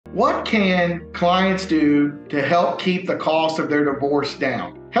What can clients do to help keep the cost of their divorce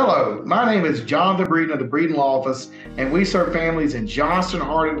down? Hello, my name is Jonathan Breeden of the Breeden Law Office, and we serve families in Johnston,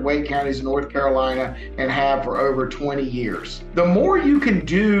 Hardin, and Wake counties in North Carolina and have for over 20 years. The more you can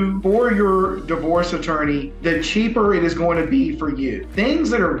do for your divorce attorney, the cheaper it is going to be for you. Things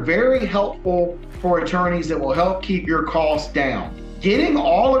that are very helpful for attorneys that will help keep your costs down. Getting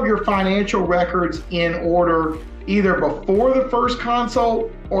all of your financial records in order either before the first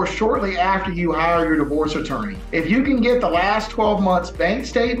consult or shortly after you hire your divorce attorney. If you can get the last 12 months bank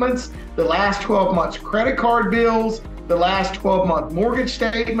statements, the last 12 months credit card bills, the last 12-month mortgage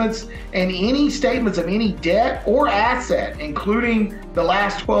statements, and any statements of any debt or asset, including the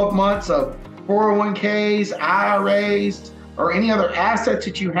last 12 months of 401ks, IRAs, or any other assets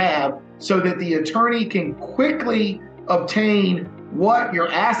that you have, so that the attorney can quickly obtain what your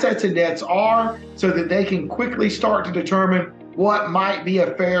assets and debts are, so that they can quickly start to determine what might be a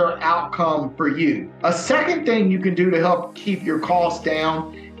fair outcome for you. A second thing you can do to help keep your costs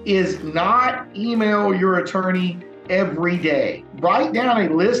down is not email your attorney every day. Write down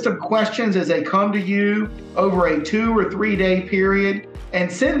a list of questions as they come to you over a 2 or 3 day period and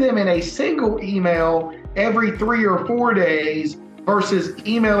send them in a single email every 3 or 4 days versus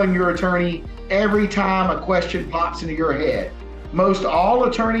emailing your attorney every time a question pops into your head. Most all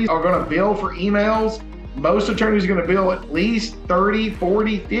attorneys are going to bill for emails. Most attorneys are going to bill at least $30,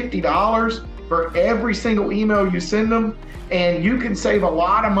 $40, $50 for every single email you send them. And you can save a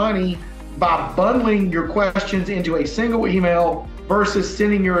lot of money by bundling your questions into a single email versus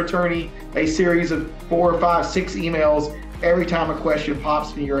sending your attorney a series of 4, 5, 6 emails every time a question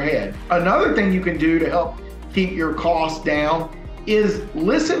pops in your head. Another thing you can do to help keep your costs down is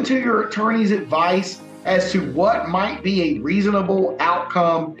listen to your attorney's advice as to what might be a reasonable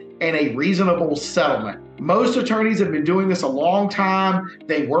outcome and a reasonable settlement. Most attorneys have been doing this a long time.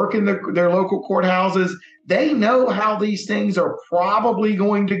 They work in their local courthouses. They know how these things are probably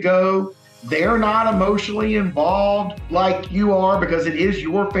going to go. They're not emotionally involved like you are because it is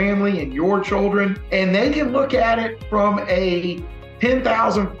your family and your children. And they can look at it from a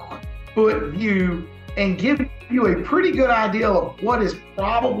 10,000-foot view and give you a pretty good idea of what is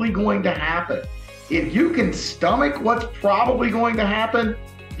probably going to happen. If you can stomach what's probably going to happen,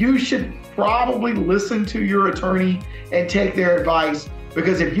 you should probably listen to your attorney and take their advice,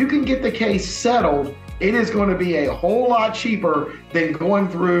 because if you can get the case settled, it is going to be a whole lot cheaper than going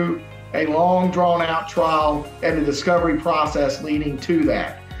through a long drawn out trial and the discovery process leading to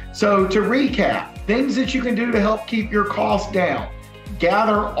that. So to recap, things that you can do to help keep your costs down: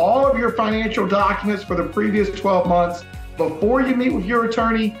 gather all of your financial documents for the previous 12 months before you meet with your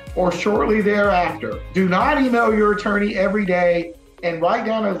attorney or shortly thereafter. Do not email your attorney every day, and write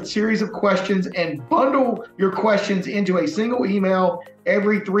down a series of questions and bundle your questions into a single email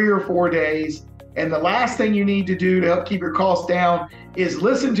every 3 or 4 days. And the last thing you need to do to help keep your costs down is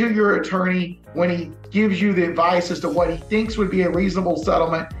listen to your attorney when he gives you the advice as to what he thinks would be a reasonable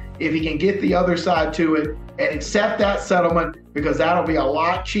settlement, if he can get the other side to it, and accept that settlement, because that'll be a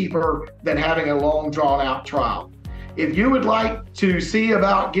lot cheaper than having a long drawn out trial. If you would like to see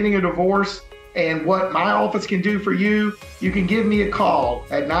about getting a divorce and what my office can do for you, you can give me a call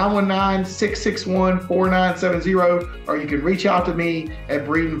at 919-661-4970, or you can reach out to me at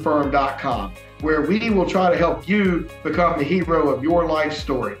breedenfirm.com, where we will try to help you become the hero of your life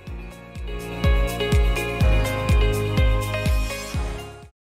story.